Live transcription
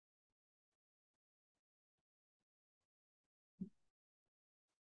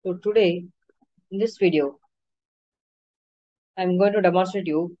So today in this video, I'm going to demonstrate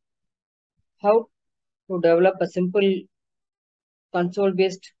you how to develop a simple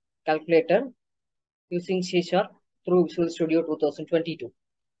console-based calculator using C# through Visual Studio 2022.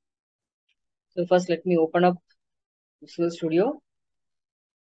 So first let me open up Visual Studio.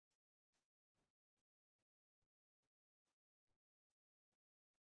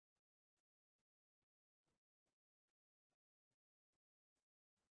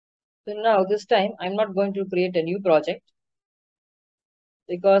 So now this time I'm not going to create a new project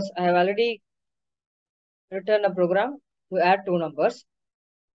because I have already written a program to add two numbers.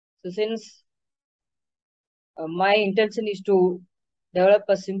 So since my intention is to develop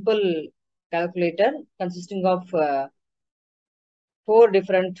a simple calculator consisting of four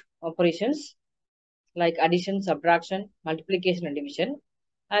different operations like addition, subtraction, multiplication, and division.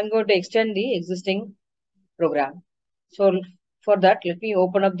 I'm going to extend the existing program. So for that, let me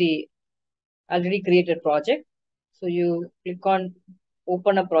open up the already created project. So you click on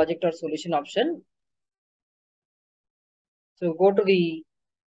open a project or solution option. So go to the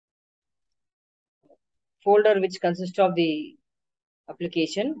folder which consists of the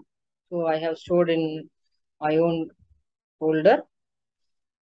application. So I have stored in my own folder.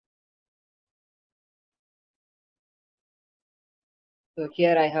 So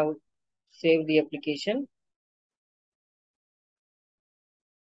here I have saved the application.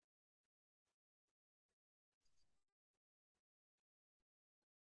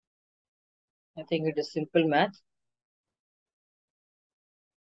 I think it is simple math.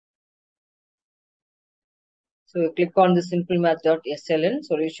 So you click on the simplemath.sln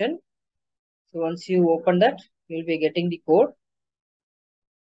solution. So once you open that, you'll be getting the code.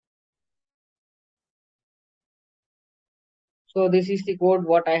 So this is the code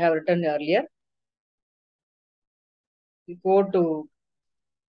what I have written earlier. The code to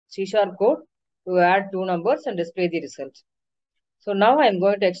C# code to add two numbers and display the result. So now I am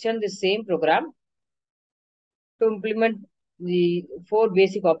going to extend the same program to implement the four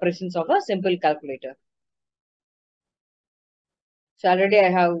basic operations of a simple calculator. So already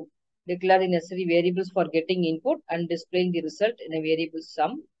I have declared the necessary variables for getting input and displaying the result in a variable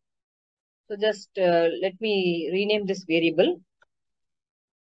sum. So just let me rename this variable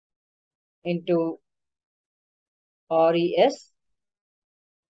into RES.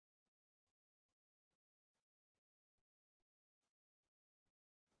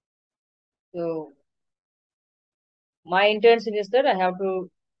 So my intention is that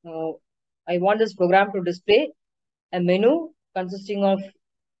I want this program to display a menu consisting of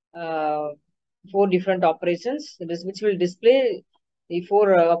uh, four different operations, which will display the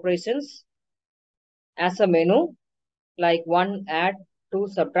four operations as a menu, like 1 add, 2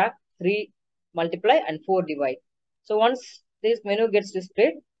 subtract, 3 multiply, and 4 divide. So once this menu gets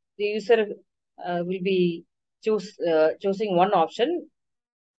displayed, the user will be choosing one option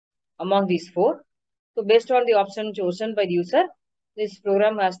among these four. So based on the option chosen by the user, this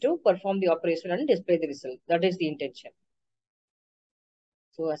program has to perform the operation and display the result. That is the intention.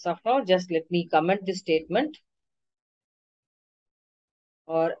 So as of now, just let me comment this statement,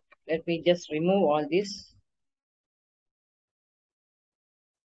 or let me just remove all this.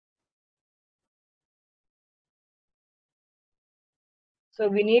 So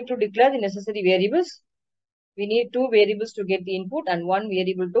we need to declare the necessary variables. We need two variables to get the input and one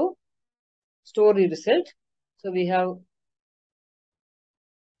variable to store the result. So we have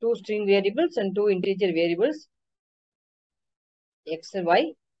two string variables and two integer variables, x and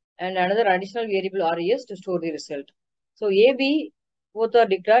y, and another additional variable res to store the result. So A, B both are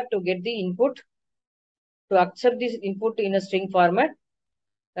declared to get the input, to accept this input in a string format,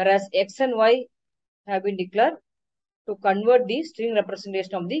 whereas x and y have been declared to convert the string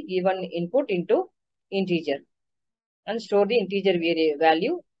representation of the given input into integer and store the integer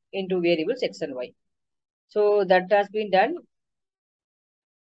value into variables x and y. So that has been done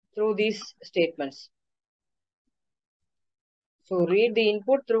through these statements. So read the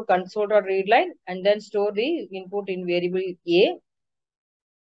input through console.readline and then store the input in variable A,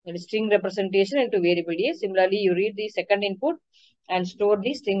 that is string representation, into variable A. Similarly, you read the second input and store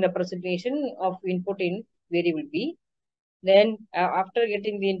the string representation of input in variable B. Then after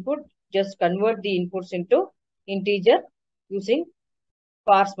getting the input, just convert the inputs into integer using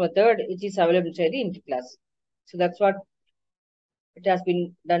parse method, which is available inside the int class. So that's what it has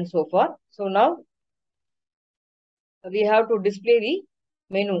been done so far. So now we have to display the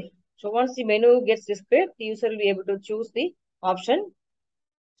menu. So once the menu gets displayed, the user will be able to choose the option.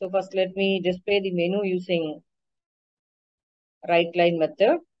 So first let me display the menu using right line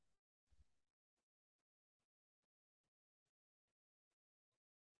method.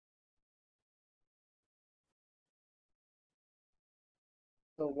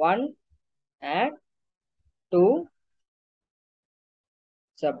 So 1 add, 2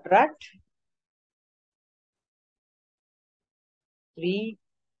 subtract, 3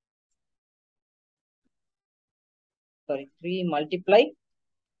 3 multiply,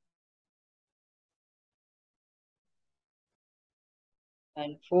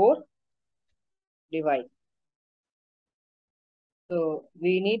 and 4 divide. So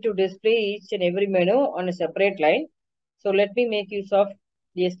we need to display each and every menu on a separate line. So let me make use of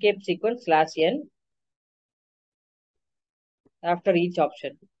the escape sequence /n after each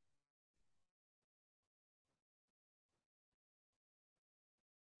option.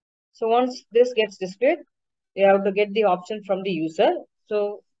 So once this gets displayed, we have to get the option from the user.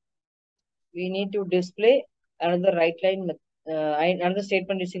 So we need to display another another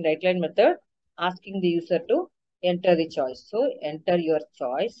statement using right line method, asking the user to enter the choice. So enter your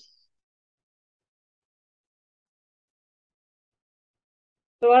choice.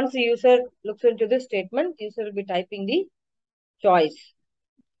 So once the user looks into this statement, user will be typing the choice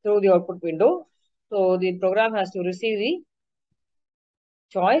through the output window. So the program has to receive the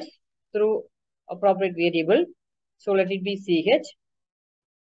choice through appropriate variable. So let it be ch.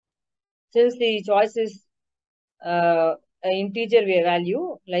 Since the choice is an integer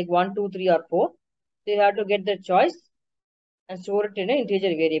value like 1, 2, 3, or 4, so you have to get the choice and store it in an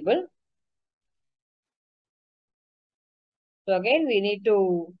integer variable. So again, we need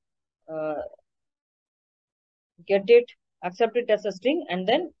to uh, get it, accept it as a string, and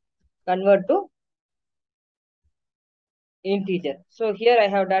then convert to integer. So here I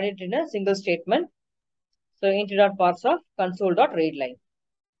have done it in a single statement. So int.parse of console.readline.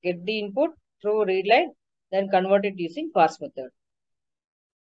 Get the input through readline, then convert it using parse method.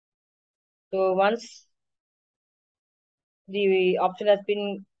 So once the option has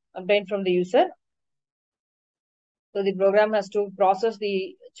been obtained from the user, so the program has to process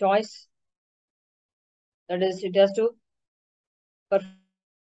the choice. That is, it has to perform.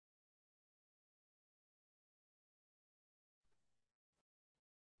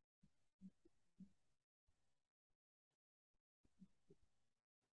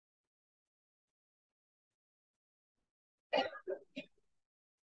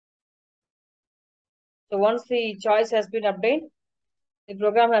 So once the choice has been obtained, the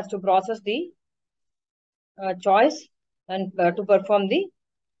program has to process the choice and to perform the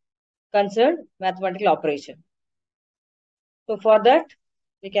concerned mathematical operation. So for that,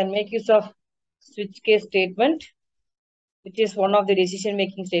 we can make use of switch case statement, which is one of the decision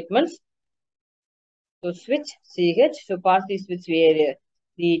making statements. So switch ch, so pass the switch variable,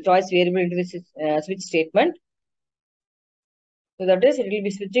 the choice variable into this switch statement. So that is, it will be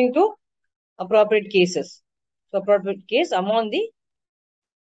switching to appropriate cases. So appropriate case among the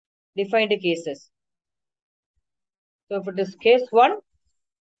defined cases. So if it is case 1,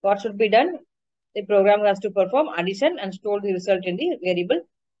 what should be done? The program has to perform addition and store the result in the variable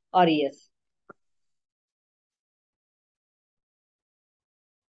res.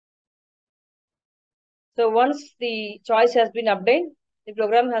 So once the choice has been obtained, the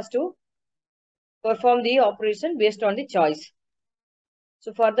program has to perform the operation based on the choice.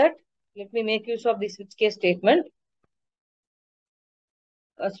 So for that, let me make use of the switch case statement.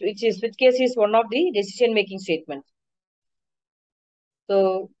 Switch case is one of the decision making statements.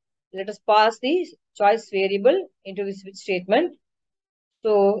 So let us pass the choice variable into the switch statement.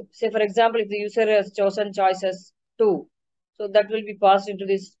 So say for example, if the user has chosen choice as 2, so that will be passed into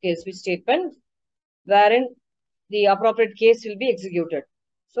this case switch statement, wherein the appropriate case will be executed.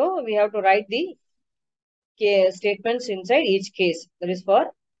 So we have to write the case statements inside each case. That is for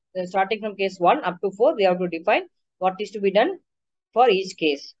starting from case 1 up to 4, we have to define what is to be done for each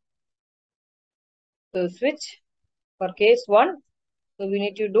case. So switch for case 1, so we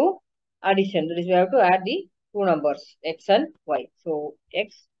need to do addition. That is, we have to add the two numbers, x and y. So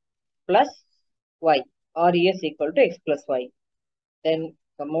x plus y, res equal to x plus y. Then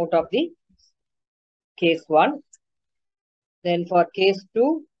come out of the case 1. Then for case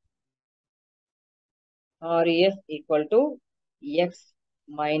 2, res equal to x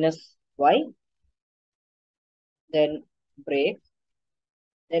minus y. Then break.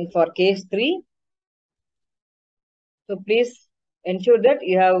 Then for case 3, so please ensure that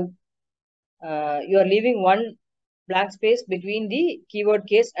you are leaving one blank space between the keyword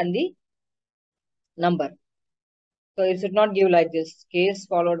case and the number. So it should not give like this, case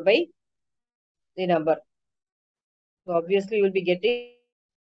followed by the number. So obviously you will be getting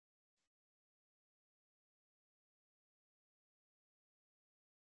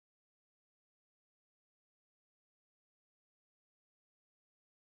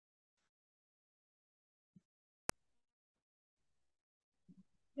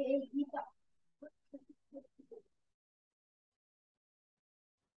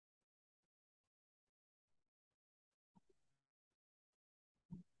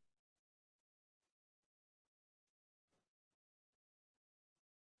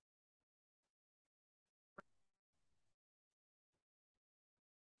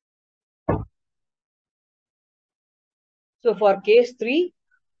So for case 3,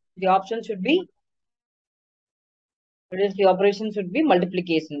 the option should be, the operation should be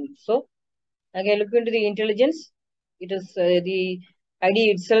multiplication. So again, look into the intelligence. It is the ID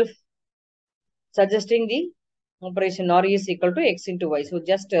itself suggesting the operation R is equal to X into Y. So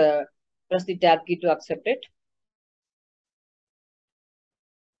just press the tab key to accept it.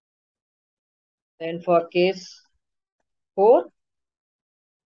 Then for case 4,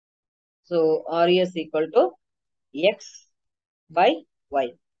 so R is equal to X by Y.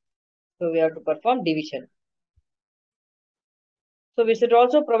 So we have to perform division. So we should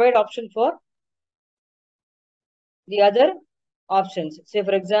also provide option for the other options. Say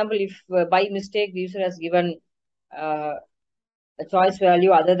for example, if by mistake the user has given uh, a choice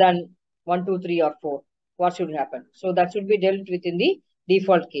value other than 1, 2, 3 or 4, what should happen? So that should be dealt with in the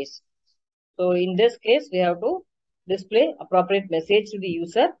default case. So in this case, we have to display appropriate message to the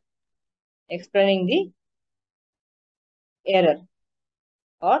user explaining the error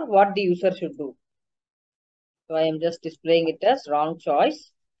or what the user should do. So I am just displaying it as wrong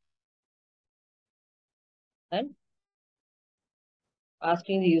choice and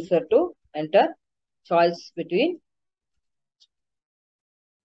asking the user to enter choice between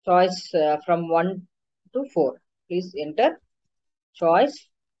choice from 1 to 4. Please enter choice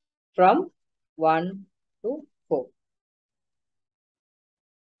from 1 to 4.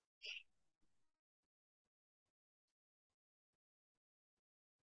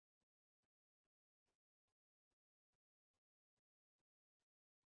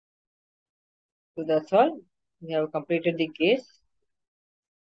 So that's all. We have completed the case.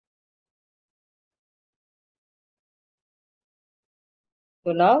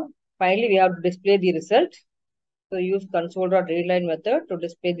 So now finally we have to display the result. So use console.readline method to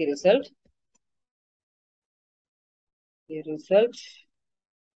display the result. The result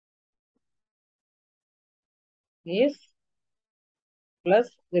is plus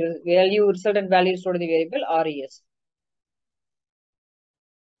the value result and value stored in the variable res.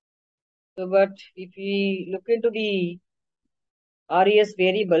 So but if we look into the res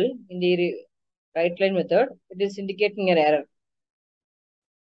variable in the right line method, it is indicating an error.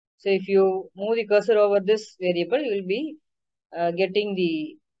 So if you move the cursor over this variable, you will be getting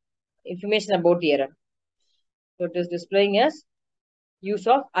the information about the error. So it is displaying as use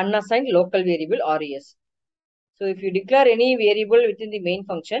of unassigned local variable res. So if you declare any variable within the main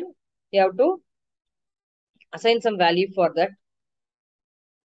function, you have to assign some value for that.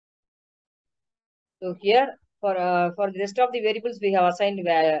 So here for the rest of the variables, we have assigned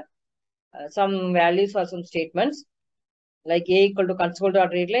some values or some statements like a equal to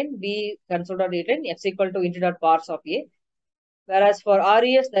console.readline, b console.readline, x equal to int.parse of a. Whereas for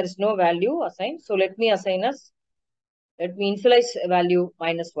res, there is no value assigned. So let me initialize value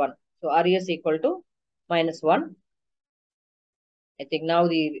 -1. So res equal to -1. I think now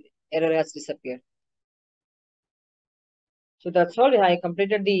the error has disappeared. So that's all. I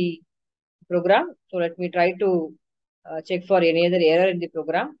completed the program. So let me try to check for any other error in the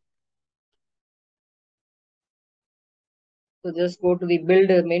program. So just go to the build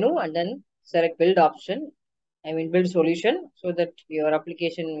menu and then select build option. I mean build solution so that your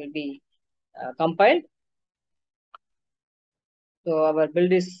application will be compiled. So our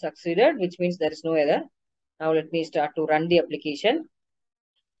build is succeeded, which means there is no error. Now let me start to run the application.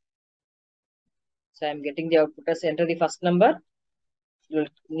 So I'm getting the output as enter the first number.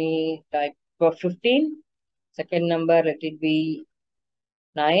 Let me type for 15. Second number, let it be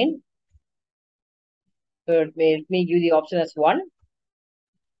 9. So let me give the option as 1.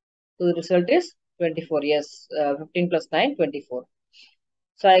 So the result is 24. Yes, 15 plus 9, 24.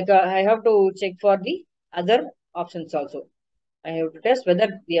 So I have to check for the other options also. I have to test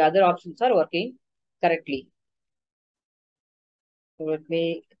whether the other options are working correctly. So let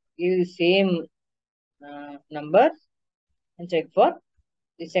me give the same number and check for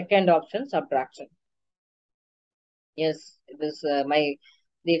the second option, subtraction. Yes, it is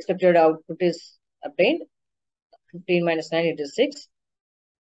the expected output is obtained. 15 minus 9, it is 6.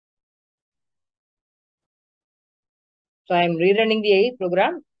 So I am rerunning the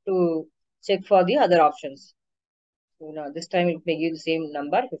program to check for the other options. So now this time it may give the same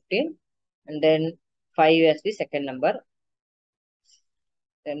number 15 and then 5 as the second number.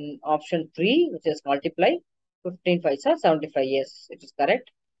 Then option 3, which is multiply. 15 5s are 75. Yes, it is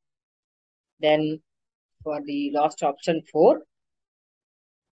correct. Then for the last option 4,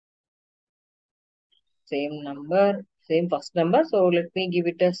 same number, same first number. So let me give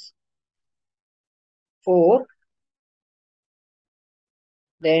it as 4.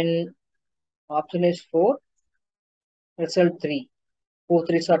 Then option is 4, result 3. 4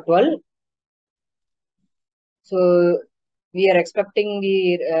 3s are 12. So we are expecting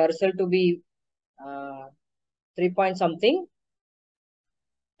the result to be 3 point something.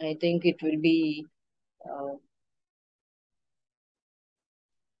 I think it will be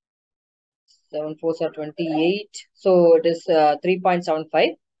 7 4s are 28. So it is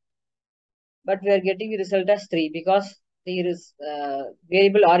 3.75. But we are getting the result as 3 because there is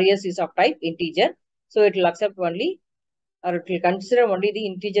variable res is of type integer. So it will accept only, or it will consider only the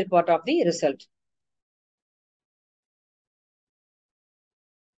integer part of the result.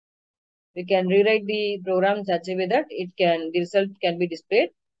 We can rewrite the program in such a way that the result can be displayed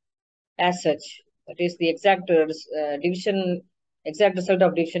as such. That is the exact exact result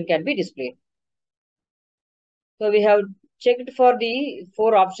of division can be displayed. So we have checked for the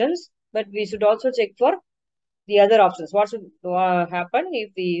 4 options, but we should also check for the other options. What should happen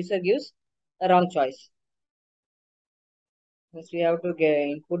if the user gives a wrong choice? First, we have to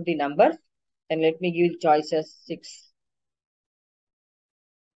input the number, and let me give choice as 6.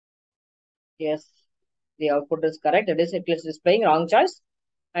 Yes, the output is correct. It is displaying wrong choice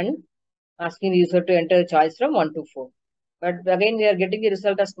and asking the user to enter a choice from 1 to 4. But again, we are getting the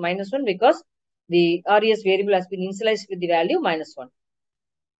result as -1 because the res variable has been initialized with the value -1.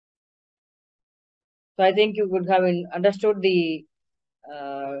 So I think you could have uh, understood the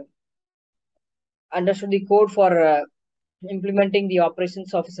code for implementing the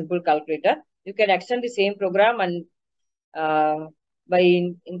operations of a simple calculator. You can extend the same program and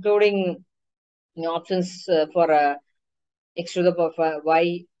by including options for x to the power of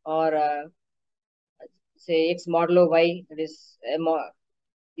y, or say x modulo y. That is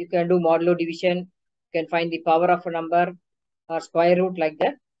you can do modulo division. You can find the power of a number or square root like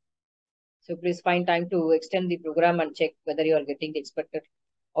that. So please find time to extend the program and check whether you are getting the expected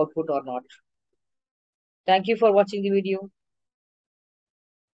output or not. Thank you for watching the video.